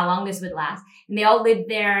realize how long this would last. And they all lived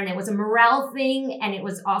there, and it was a morale thing, and it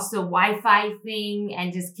was also Wi-Fi thing,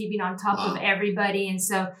 and just keeping on top of everybody. And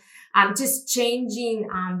so just changing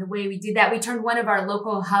the way we did that. We turned one of our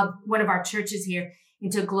local hub, one of our churches here,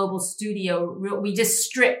 into a global studio. We just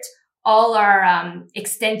stripped all our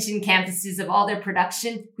extension campuses of all their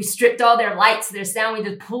production. We stripped all their lights, their sound. We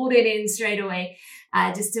just pulled it in straight away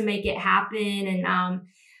just to make it happen. And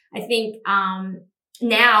I think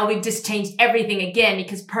now we've just changed everything again,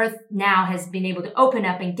 because Perth now has been able to open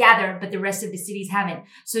up and gather, but the rest of the cities haven't.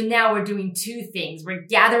 So now we're doing 2 things. We're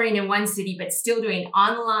gathering in one city, but still doing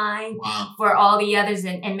online for all the others,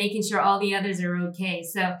 and making sure all the others are okay.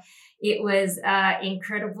 So it was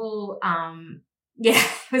incredible. Yeah,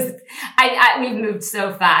 it was, we've moved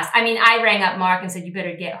so fast. I mean, I rang up Mark and said, you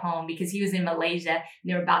better get home, because he was in Malaysia and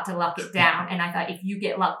they were about to lock it down. And I thought, if you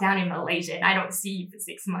get locked down in Malaysia and I don't see you for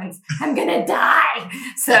 6 months, I'm going to die.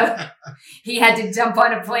 So he had to jump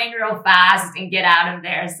on a plane real fast and get out of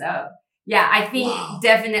there. So yeah, I think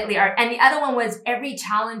definitely and the other one was, every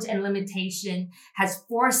challenge and limitation has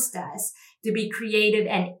forced us to be creative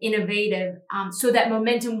and innovative, so that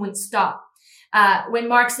momentum wouldn't stop. When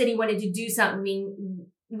Mark said he wanted to do something,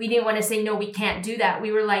 we didn't want to say, no, we can't do that.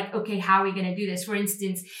 We were like, okay, how are we going to do this? For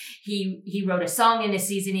instance, he wrote a song in the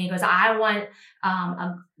season and he goes, I want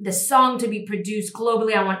the song to be produced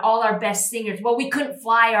globally. I want all our best singers. Well, we couldn't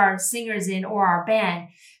fly our singers in or our band.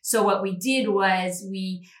 So what we did was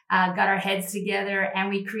we got our heads together and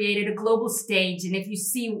we created a global stage. And if you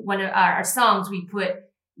see one of our songs,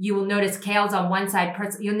 you will notice KL's on one side.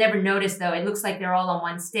 You'll never notice, though. It looks like they're all on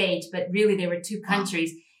one stage, but really they were 2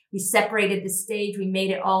 countries. We separated the stage. We made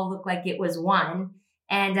it all look like it was one.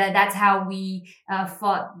 And that's how we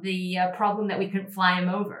fought the problem that we couldn't fly them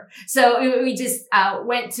over. So we just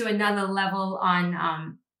went to another level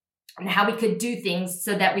on how we could do things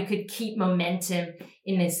so that we could keep momentum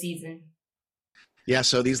in this season. Yeah,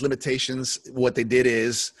 so these limitations, what they did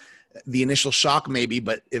is, the initial shock maybe,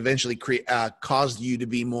 but eventually caused you to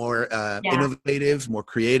be more innovative, more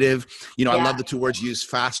creative. I love the 2 words used,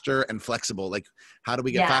 faster and flexible. Like, how do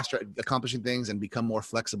we get faster at accomplishing things and become more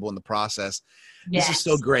flexible in the process? Yes. This is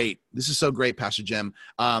so great. This is so great, Pastor Jem.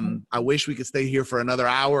 I wish we could stay here for another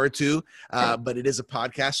hour or 2, but it is a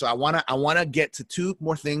podcast. So I want to get to 2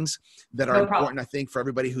 more things that are important, I think, for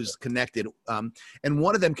everybody who's connected. And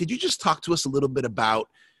one of them, could you just talk to us a little bit about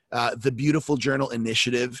the Beautiful Journal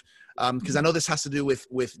initiative? Because I know this has to do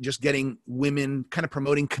with just getting women, kind of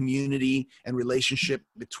promoting community and relationship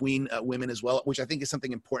between women as well, which I think is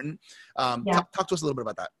something important. Talk to us a little bit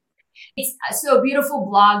about that. It's so a beautiful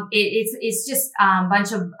blog. It's just a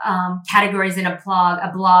bunch of categories in a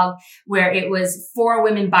blog where it was for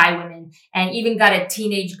women by women, and even got a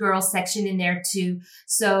teenage girl section in there too.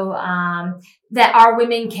 So that our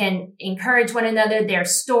women can encourage one another, their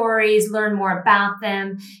stories, learn more about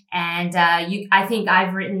them. And I think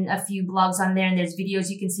I've written a few blogs on there, and there's videos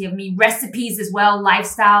you can see of me, recipes as well,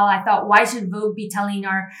 lifestyle. I thought, why should Vogue be telling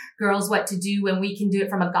our girls what to do when we can do it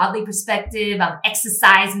from a godly perspective,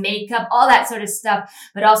 exercise, makeup, all that sort of stuff,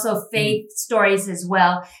 but also faith stories as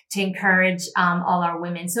well to encourage all our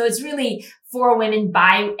women. So it's really for women,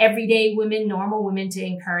 by everyday women, normal women, to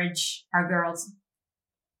encourage our girls.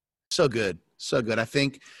 So good. So good. I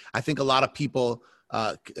think a lot of people,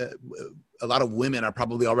 a lot of women are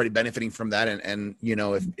probably already benefiting from that. And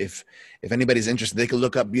if anybody's interested, they can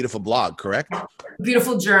look up Beautiful Blog, correct?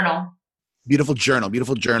 Beautiful Journal.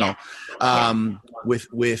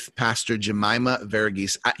 With Pastor Jemima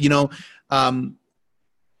Verghese.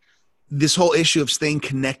 this whole issue of staying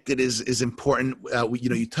connected is important.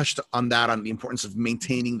 You touched on that, on the importance of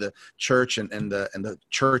maintaining the church and the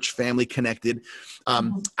church family connected.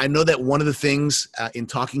 I know that one of the things in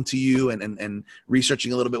talking to you and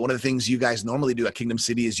researching a little bit, one of the things you guys normally do at Kingdom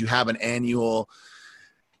City is you have an annual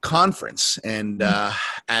conference. And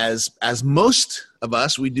as most of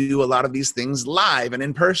us, we do a lot of these things live and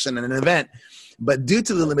in person and an event. But due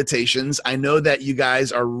to the limitations, I know that you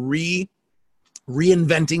guys are reinventing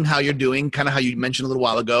how you're doing, kind of how you mentioned a little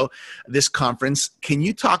while ago, this conference. Can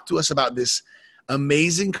you talk to us about this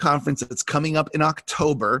amazing conference that's coming up in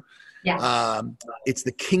October? Yeah. It's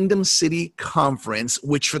the Kingdom City Conference,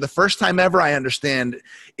 which for the first time ever, I understand,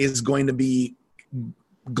 is going to be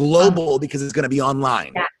global because it's going to be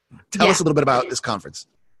online. Yeah. Tell us a little bit about this conference.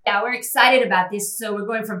 Yeah, we're excited about this. So we're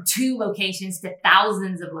going from 2 locations to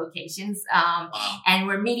thousands of locations, and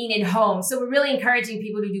we're meeting in homes. So we're really encouraging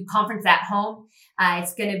people to do conference at home.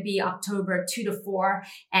 It's going to be October 2 to 4,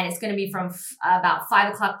 and it's going to be from about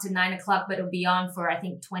 5 o'clock to 9 o'clock, but it'll be on for, I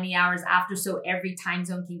think, 20 hours after. So every time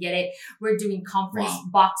zone can get it. We're doing conference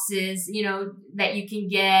boxes, that you can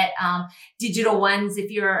get, digital ones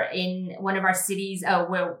if you're in one of our cities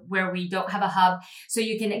where we don't have a hub. So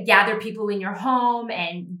you can gather people in your home,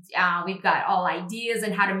 and we've got all ideas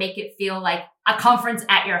on how to make it feel like a conference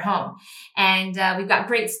at your home. And we've got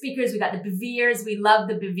great speakers. We've got the Beveres. We love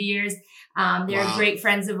the Beveres. They're great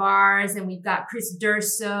friends of ours. And we've got Chris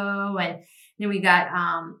Durso. And then we got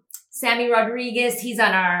Sammy Rodriguez. He's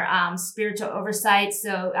on our spiritual oversight.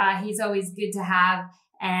 So he's always good to have.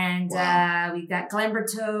 And we've got Glenn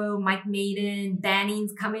Berteau, Mike Maiden,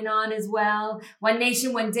 Banning's coming on as well. One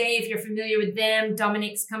Nation, One Day, if you're familiar with them.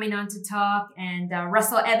 Dominic's coming on to talk. And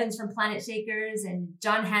Russell Evans from Planet Shakers and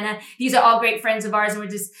John Hanna. These are all great friends of ours, and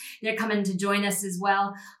they're coming to join us as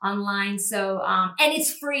well online. So, and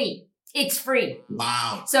it's free. It's free.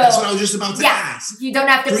 Wow. So that's what I was just about to ask. You don't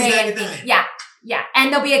have to pay anything. Yeah.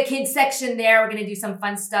 And there'll be a kids section there. We're going to do some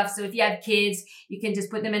fun stuff. So if you have kids, you can just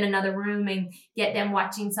put them in another room and get them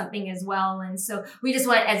watching something as well. And so we just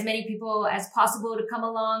want as many people as possible to come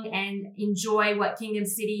along and enjoy what Kingdom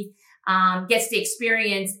City gets to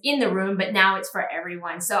experience in the room, but now it's for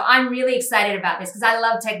everyone. So I'm really excited about this because I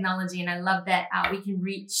love technology and I love that we can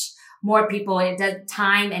reach more people, and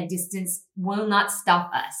time and distance will not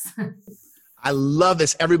stop us. I love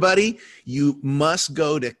this. Everybody, you must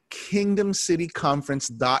go to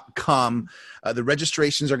kingdomcityconference.com. The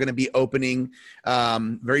registrations are going to be opening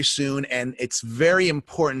very soon. And it's very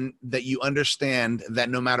important that you understand that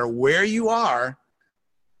no matter where you are,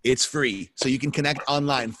 it's free. So you can connect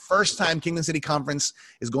online. First time Kingdom City Conference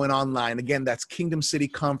is going online. Again, that's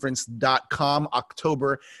kingdomcityconference.com,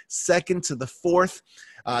 October 2nd to the 4th.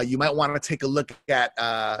 You might want to take a look at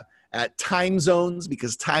time zones,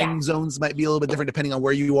 because time zones might be a little bit different depending on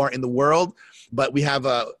where you are in the world. But we have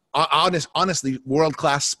honestly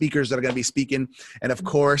world-class speakers that are going to be speaking. And of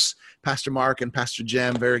course, Pastor Mark and Pastor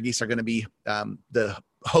Jem Verghese are going to be the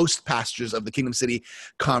host pastors of the Kingdom City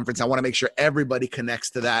Conference. I want to make sure everybody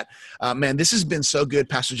connects to that. Man, this has been so good,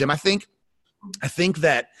 Pastor Jem. I think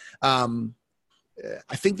that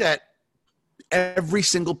every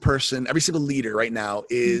single person, every single leader right now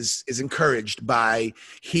is encouraged by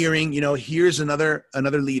hearing, here's another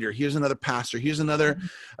leader, here's another pastor, here's another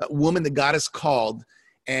woman that God has called.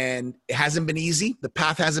 And it hasn't been easy. The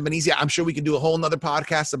path hasn't been easy. I'm sure we could do a whole nother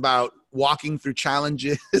podcast about walking through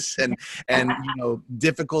challenges and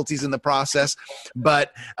difficulties in the process.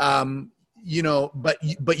 But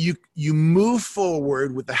but you move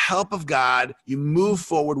forward with the help of God. You move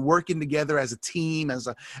forward working together as a team, as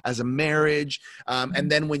a marriage.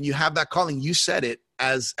 And then when you have that calling, you said it,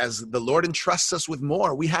 as the Lord entrusts us with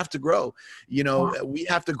more, we have to grow. We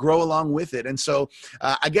have to grow along with it. And so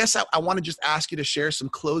I guess I want to just ask you to share some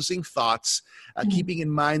closing thoughts, keeping in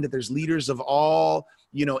mind that there's leaders of all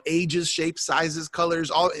ages, shapes, sizes,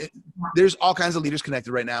 colors, there's all kinds of leaders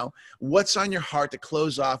connected right now. What's on your heart to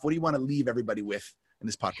close off? What do you want to leave everybody with in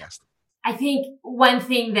this podcast? I think one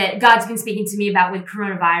thing that God's been speaking to me about with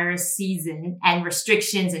coronavirus season and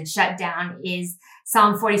restrictions and shutdown is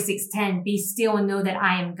Psalm 46:10, be still and know that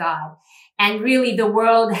I am God. And really the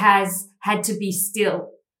world has had to be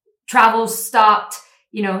still. Travel stopped,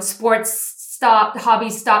 sports stopped,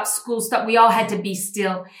 hobbies stopped, school stopped. We all had to be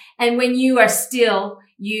still. And when you are still,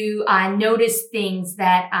 you notice things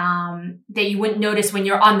that you wouldn't notice when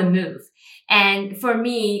you're on the move. And for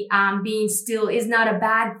me, being still is not a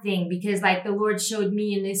bad thing, because like the Lord showed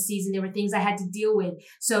me in this season, there were things I had to deal with.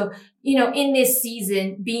 So, in this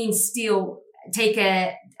season, being still, take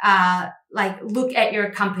a like, look at your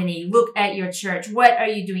company, look at your church. What are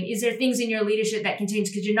you doing? Is there things in your leadership that can change?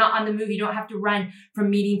 Because you're not on the move. You don't have to run from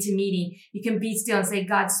meeting to meeting. You can be still and say,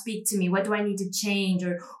 God, speak to me. What do I need to change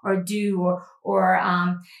or do? Or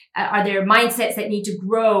are there mindsets that need to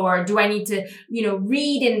grow? Or do I need to,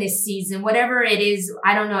 read in this season? Whatever it is,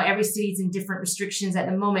 I don't know. Every city's in different restrictions at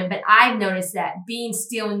the moment, but I've noticed that being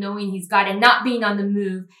still and knowing He's God and not being on the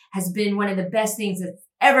move has been one of the best things that's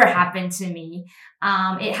ever happened to me.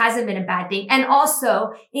 It hasn't been a bad thing. And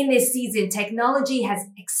also in this season, technology has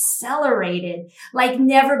accelerated like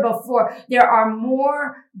never before. There are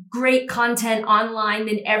more great content online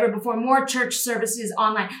than ever before, more church services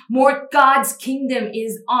online, more God's kingdom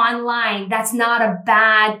is online. That's not a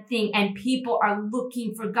bad thing. And people are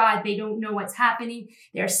looking for God. They don't know what's happening.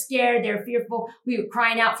 They're scared. They're fearful. We were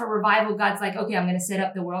crying out for revival. God's like, okay, I'm going to set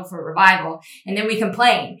up the world for revival. And then we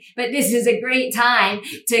complain. But this is a great time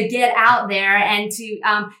to get out there and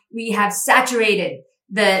we have saturated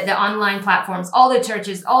the online platforms, all the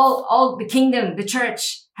churches, all the kingdom, the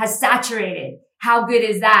church has saturated. How good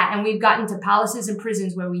is that? And we've gotten to palaces and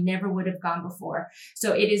prisons where we never would have gone before.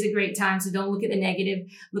 So it is a great time. So don't look at the negative,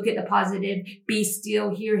 look at the positive, be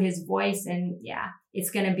still, hear His voice. And yeah,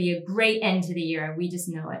 it's going to be a great end to the year. We just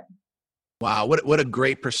know it. Wow, what a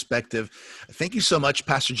great perspective. Thank you so much,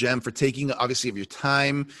 Pastor Jem, for taking obviously of your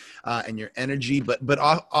time and your energy, but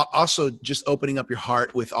also just opening up your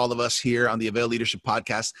heart with all of us here on the Avail Leadership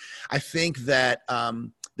Podcast. I think that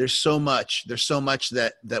there's so much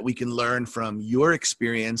that we can learn from your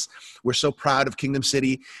experience. We're so proud of Kingdom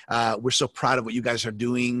City. We're so proud of what you guys are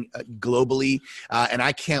doing globally. And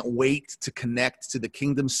I can't wait to connect to the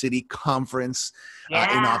Kingdom City Conference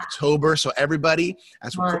in October. So everybody,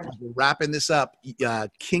 as we're wrapping this up,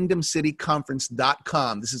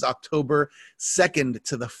 kingdomcityconference.com. This is October 2nd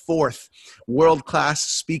to the 4th. World-class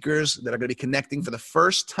speakers that are going to be connecting for the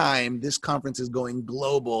first time. This conference is going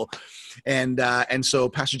global. And so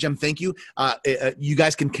Pastor Jem, thank you. You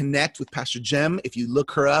guys can connect with Pastor Jem if you look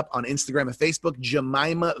her up on Instagram and Facebook,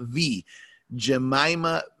 Jemima V.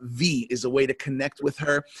 Jemima V is a way to connect with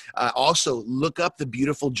her. Also, look up the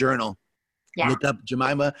Beautiful Journal. Yeah. Look up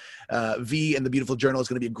Jemima V and the Beautiful Journal. Is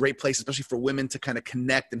going to be a great place, especially for women to kind of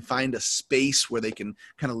connect and find a space where they can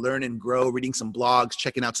kind of learn and grow, reading some blogs,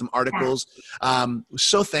 checking out some articles.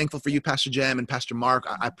 So thankful for you, Pastor Jem and Pastor Mark.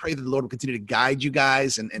 I pray that the Lord will continue to guide you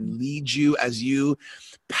guys and lead you as you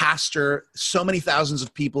pastor so many thousands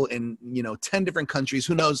of people in 10 different countries.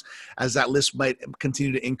 Who knows, as that list might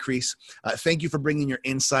continue to increase. Thank you for bringing your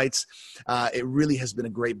insights. It really has been a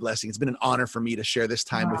great blessing. It's been an honor for me to share this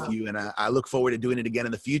time with you, and I look forward to doing it again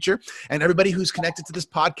in the future. And everybody who's connected to this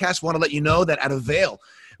podcast, want to let you know that at Avail,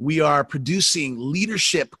 we are producing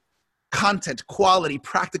leadership content, quality,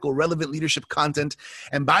 practical, relevant leadership content.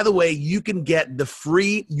 And by the way, you can get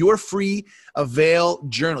your free Avail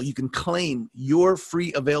journal. You can claim your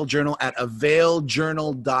free Avail journal at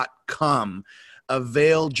availjournal.com.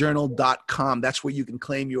 Availjournal.com. That's where you can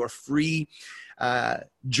claim your free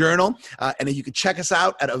journal. And then you can check us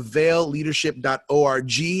out at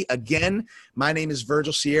availleadership.org. Again, my name is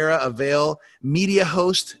Virgil Sierra, Avail media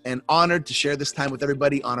host, and honored to share this time with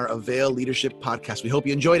everybody on our Avail Leadership Podcast. We hope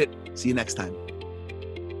you enjoyed it. See you next time.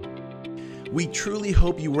 We truly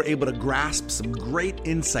hope you were able to grasp some great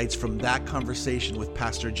insights from that conversation with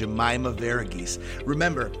Pastor Jemima Varghese.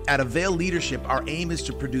 Remember, at Avail Leadership, our aim is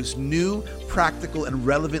to produce new, practical, and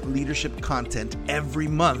relevant leadership content every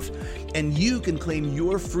month. And you can claim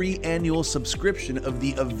your free annual subscription of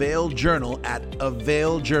the Avail Journal at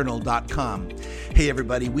availjournal.com. Hey,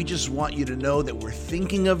 everybody, we just want you to know that we're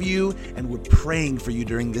thinking of you and we're praying for you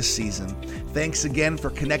during this season. Thanks again for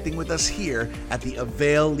connecting with us here at the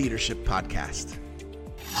Avail Leadership Podcast.